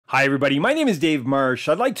Hi everybody, my name is Dave Marsh.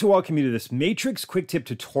 I'd like to welcome you to this Matrix Quick Tip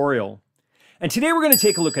tutorial. And today we're going to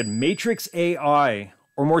take a look at Matrix AI,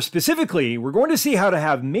 or more specifically, we're going to see how to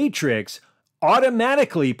have Matrix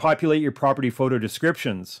automatically populate your property photo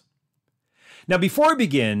descriptions. Now before I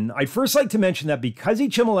begin, I'd first like to mention that because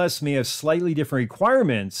each MLS may have slightly different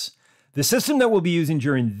requirements, the system that we'll be using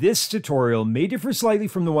during this tutorial may differ slightly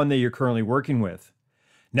from the one that you're currently working with.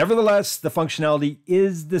 Nevertheless, the functionality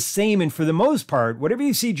is the same, and for the most part, whatever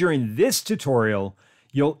you see during this tutorial,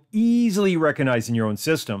 you'll easily recognize in your own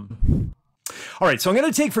system. All right, so I'm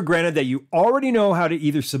going to take for granted that you already know how to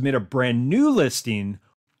either submit a brand new listing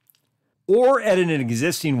or edit an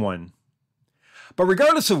existing one. But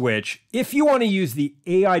regardless of which, if you want to use the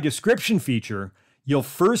AI description feature, you'll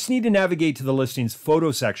first need to navigate to the listing's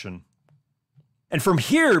photo section. And from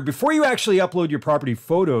here, before you actually upload your property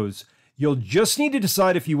photos, you'll just need to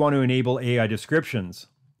decide if you want to enable AI descriptions.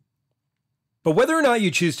 But whether or not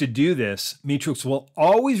you choose to do this, Matrix will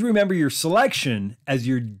always remember your selection as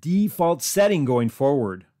your default setting going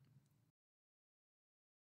forward.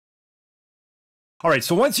 All right,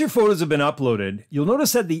 so once your photos have been uploaded, you'll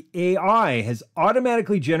notice that the AI has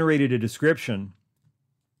automatically generated a description.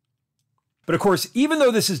 But of course, even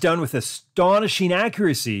though this is done with astonishing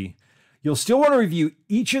accuracy, you'll still want to review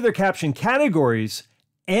each of their caption categories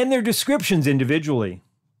and their descriptions individually.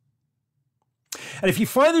 And if you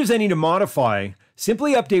find there's any to modify,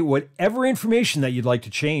 simply update whatever information that you'd like to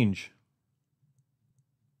change.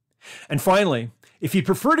 And finally, if you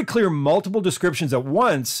prefer to clear multiple descriptions at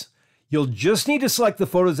once, you'll just need to select the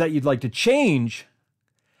photos that you'd like to change,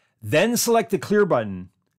 then select the clear button.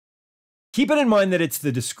 Keep it in mind that it's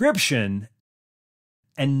the description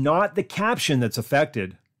and not the caption that's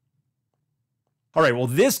affected. All right, well,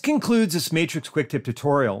 this concludes this Matrix Quick Tip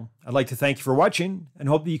tutorial. I'd like to thank you for watching and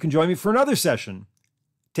hope that you can join me for another session.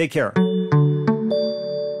 Take care.